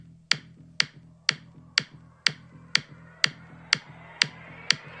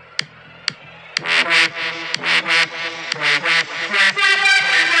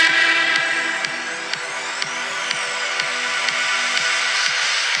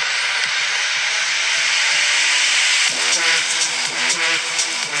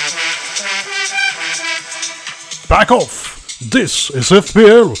back off. This is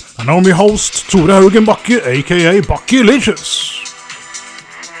FPL, and I'm your host, Tore Haugen Bakke, aka Bakke Leeches.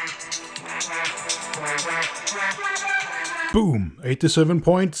 Boom, 87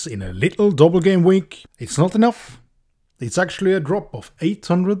 points in a little double game week. It's not enough. It's actually a drop of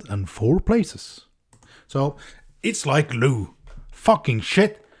 804 places. So, it's like Lou. Fucking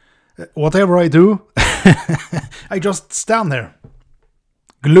shit. Whatever I do, I just stand there,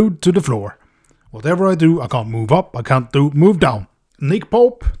 glued to the floor. Whatever I do, I can't move up, I can't move down. Nick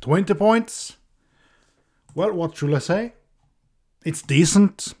Pope, 20 points. Well, what should I say? It's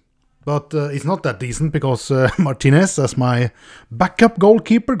decent, but it's not that decent because Martinez, as my backup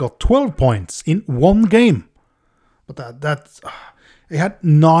goalkeeper, got 12 points in one game. But he had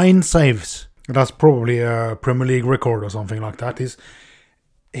 9 saves. That's probably a Premier League record or something like that.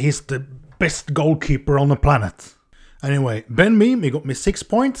 He's the best goalkeeper on the planet. Anyway, Ben Mee, he got me 6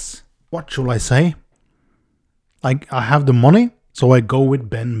 points. What should I say? I have the money, so I go with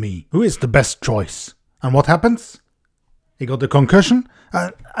Ben Mee, who is the best choice. And what happens? He got the concussion,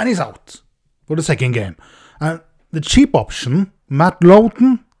 and he's out for the second game. And the cheap option, Matt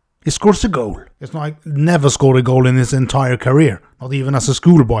Lowton, he scores a goal. It's like never scored a goal in his entire career, not even as a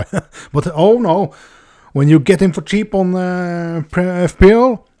schoolboy. But oh no, when you get him for cheap on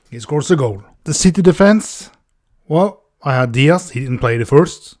FPL, he scores a goal. The City defense, well, I had Diaz, he didn't play the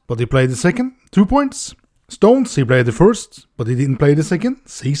first, but he played the second, 2 points. Stones, he played the first, but he didn't play the second,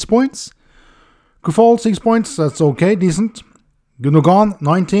 6 points. Kufal, 6 points, that's okay, decent. Gundogan,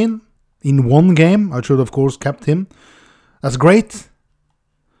 19, in one game, I should of course kept him. That's great.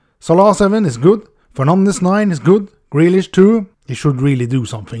 Salah, 7 is good. Fernandes, 9 is good. Grealish, 2, he should really do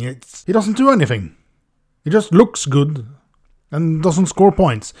something. He doesn't do anything. He just looks good and doesn't score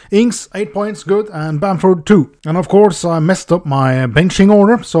points. Ings, 8 points, good, and Bamford, 2. And of course, I messed up my benching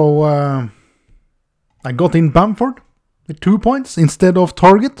order, so I got in Bamford with 2 points instead of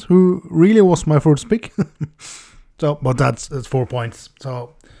Target, who really was my first pick. But that's 4 points.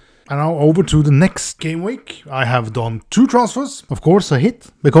 So, and now over to the next game week. I have done 2 transfers. Of course, a hit,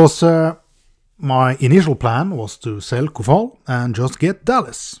 because my initial plan was to sell Kufal and just get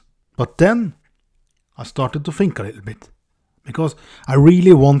Dallas. But then I started to think a little bit. Because I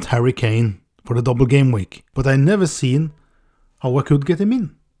really want Harry Kane for the double game week. But I never seen how I could get him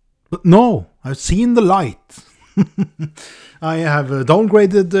in. But no, I've seen the light. I have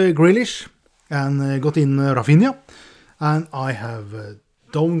downgraded Grealish and got in Rafinha. And I have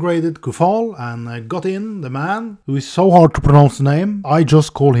downgraded Kufal and got in the man who is so hard to pronounce the name. I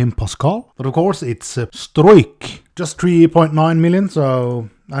just call him Pascal. But of course it's Struijk. Just 3.9 million. So,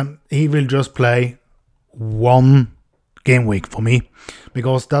 and he will just play one game week for me,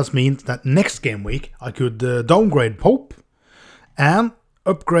 because that means that next game week I could downgrade Pope and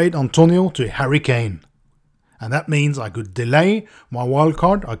upgrade Antonio to Harry Kane, and that means I could delay my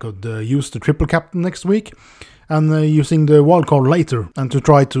wildcard. I could use the triple captain next week and using the wildcard later, and to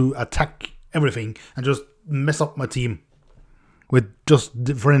try to attack everything and just mess up my team with just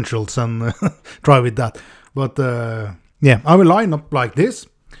differentials and try with that. But yeah, I will line up like this,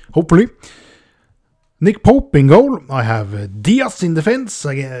 hopefully. Nick Pope in goal. I have Diaz in defense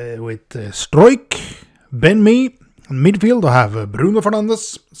with Struijk, Ben Mee. In midfield I have Bruno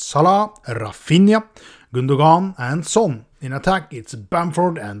Fernandes, Salah, Rafinha, Gundogan and Son. In attack it's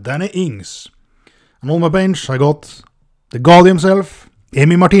Bamford and Danny Ings. And on my bench I got the god himself,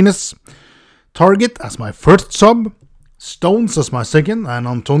 Emi Martinez. Target as my first sub, Stones as my second, and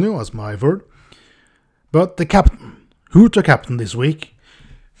Antonio as my third. But the captain, who to captain this week?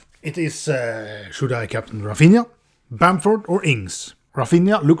 It is, should I captain Rafinha, Bamford or Ings?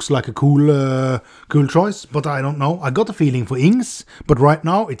 Rafinha looks like a cool choice, but I don't know. I got a feeling for Ings, but right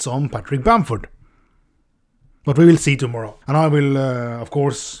now it's on Patrick Bamford. But we will see tomorrow. And I will, of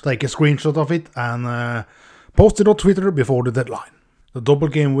course, take a screenshot of it and post it on Twitter before the deadline. The double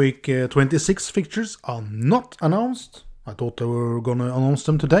game week 26 fixtures are not announced. I thought they were gonna announce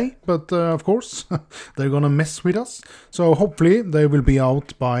them today, but of course they're gonna mess with us. So hopefully they will be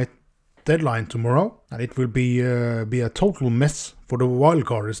out by deadline tomorrow, and it will be a total mess for the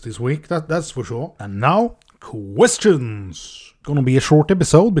wildcarders this week. That's for sure. And now questions. Gonna be a short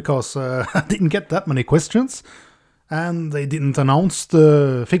episode because I didn't get that many questions, and they didn't announce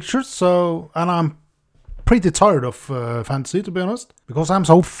the fixtures. So, and I'm pretty tired of fantasy, to be honest, because I'm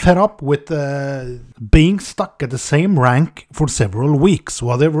so fed up with being stuck at the same rank for several weeks,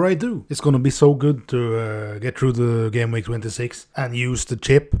 whatever I do. It's gonna be so good to get through the game week 26 and use the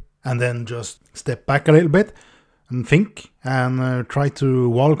chip, and then just step back a little bit and think and try to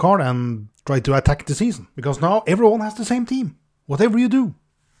wildcard and try to attack the season. Because now everyone has the same team, whatever you do.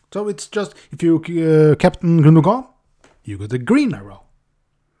 So it's just, if you captain Gundogan, you get a green arrow.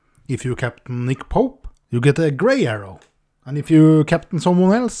 If you captain Nick Pope, you get a grey arrow. And if you captain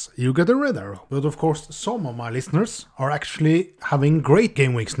someone else, you get a red arrow. But of course, some of my listeners are actually having great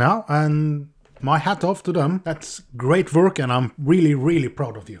game weeks now, and my hat off to them. That's great work, and I'm really, really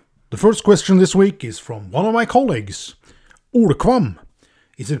proud of you. The first question this week is from one of my colleagues, Ole Kvam.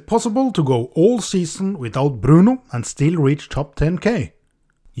 Is it possible to go all season without Bruno and still reach top 10k?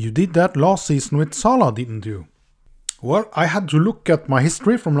 You did that last season with Salah, didn't you? Well, I had to look at my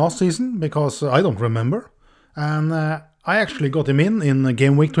history from last season because I don't remember. And I actually got him in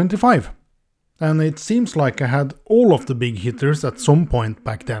game week 25. And it seems like I had all of the big hitters at some point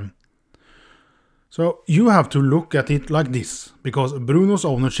back then. So you have to look at it like this, because Bruno's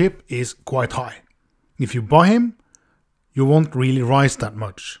ownership is quite high. If you buy him, you won't really rise that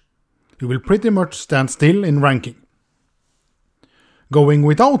much. You will pretty much stand still in ranking. Going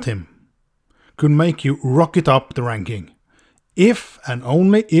without him could make you rocket up the ranking, if and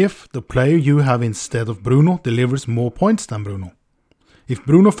only if the player you have instead of Bruno delivers more points than Bruno. If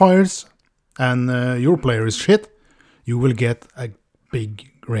Bruno fires and your player is shit, you will get a big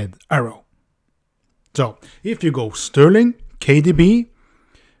red arrow. So, if you go Sterling, KDB,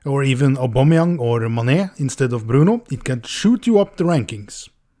 or even Aubameyang or Mané instead of Bruno, it can shoot you up the rankings.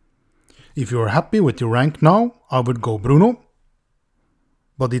 If you're happy with your rank now, I would go Bruno.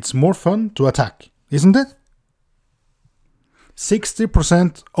 But it's more fun to attack, isn't it?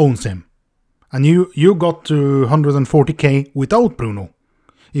 60% owns him. And you got to 140k without Bruno.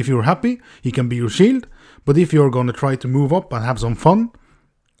 If you're happy, he can be your shield. But if you're gonna try to move up and have some fun,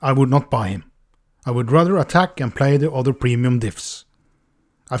 I would not buy him. I would rather attack and play the other premium diffs.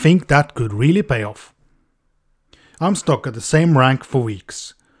 I think that could really pay off. I'm stuck at the same rank for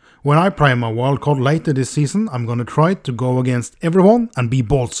weeks. When I play my wildcard later this season, I'm gonna try to go against everyone and be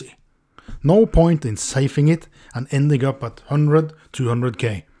ballsy. No point in safing it and ending up at 100,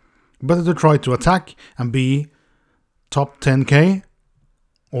 200k. Better to try to attack and be top 10k,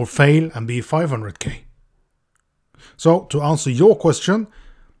 or fail and be 500k. So, to answer your question,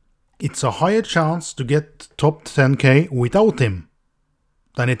 it's a higher chance to get top 10k without him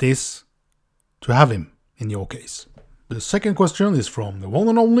than it is to have him in your case. The second question is from the one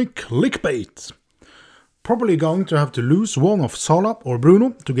and only Clickbait. Probably going to have to lose one of Salah or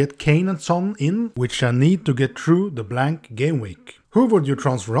Bruno to get Kane and Son in, which I need to get through the blank game week. Who would you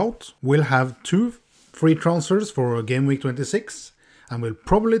transfer out? We'll have 2 free transfers for game week 26, and we'll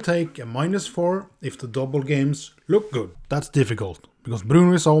probably take a -4 if the double games look good. That's difficult, because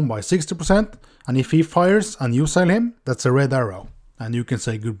Bruno is owned by 60%, and if he fires and you sell him, that's a red arrow, and you can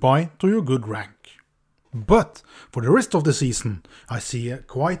say goodbye to your good rank. But for the rest of the season, I see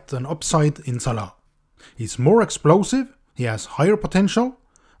quite an upside in Salah. He's more explosive, he has higher potential,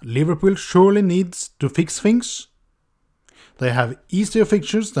 Liverpool surely needs to fix things. They have easier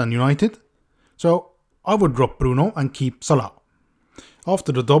fixtures than United, so I would drop Bruno and keep Salah.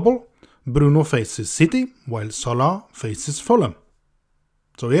 After the double, Bruno faces City, while Salah faces Fulham.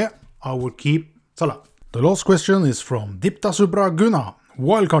 So yeah, I will keep Salah. The last question is from Dipta Subra Gunnar.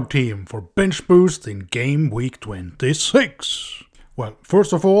 Wildcard team for bench boost in game week 26. Well,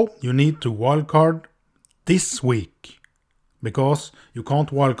 first of all, you need to wildcard this week, because you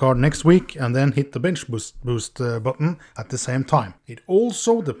can't wildcard next week and then hit the bench boost button at the same time. It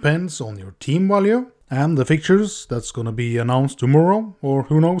also depends on your team value and the fixtures that's gonna be announced tomorrow, or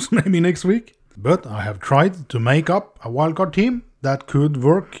who knows, maybe next week. But I have tried to make up a wildcard team that could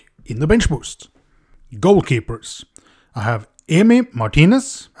work in the bench boost. Goalkeepers. I have Emi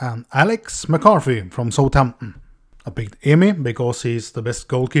Martinez and Alex McCarthy from Southampton. I picked Emi because he's the best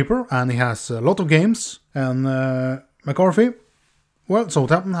goalkeeper and he has a lot of games. And McCarthy, well,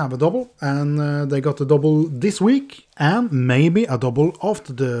 Southampton have a double, and they got a double this week and maybe a double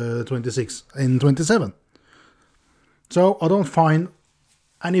after the 26 in 27. So I don't find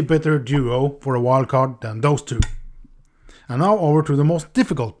any better duo for a wildcard than those two. And now over to the most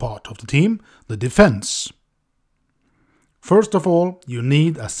difficult part of the team, the defense. First of all, you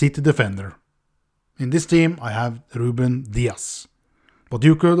need a City defender. In this team, I have Ruben Dias. But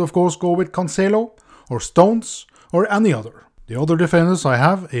you could, of course, go with Cancelo, or Stones, or any other. The other defenders I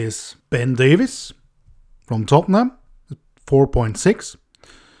have is Ben Davies from Tottenham, 4.6.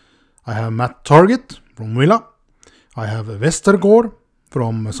 I have Matt Target from Villa. I have Westergaard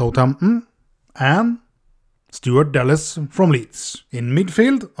from Southampton, and Stuart Dallas from Leeds. In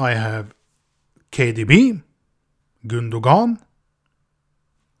midfield, I have KDB, Gundogan,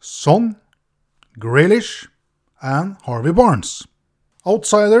 Son, Grealish, and Harvey Barnes.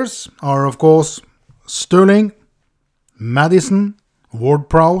 Outsiders are, of course, Sterling, Maddison,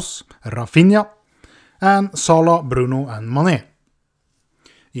 Ward-Prowse, Rafinha, and Salah, Bruno and Mané.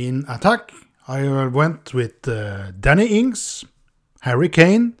 In attack, I went with Danny Ings, Harry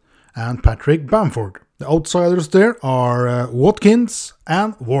Kane, and Patrick Bamford. The outsiders there are Watkins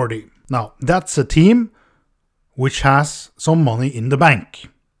and Wardy. Now, that's a team which has some money in the bank.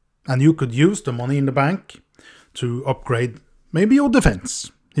 And you could use the money in the bank to upgrade maybe your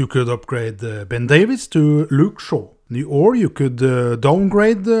defense. You could upgrade Ben Davies to Luke Shaw. Or you could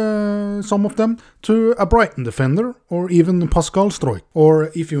downgrade some of them to a Brighton defender or even Pascal Struijk.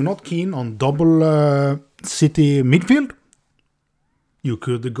 Or if you're not keen on double City midfield, you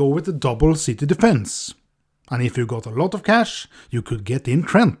could go with a double City defense. And if you got a lot of cash, you could get in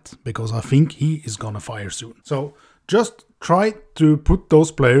Trent, because I think he is gonna fire soon. So just try to put those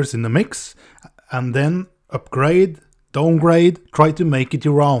players in the mix and then upgrade, downgrade, try to make it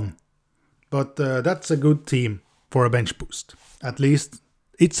your own. But that's a good team for a bench boost. At least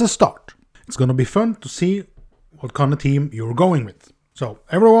it's a start. It's gonna be fun to see what kind of team you're going with. So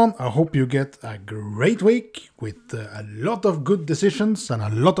everyone, I hope you get a great week with a lot of good decisions and a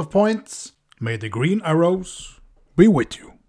lot of points. May the green arrows be with you.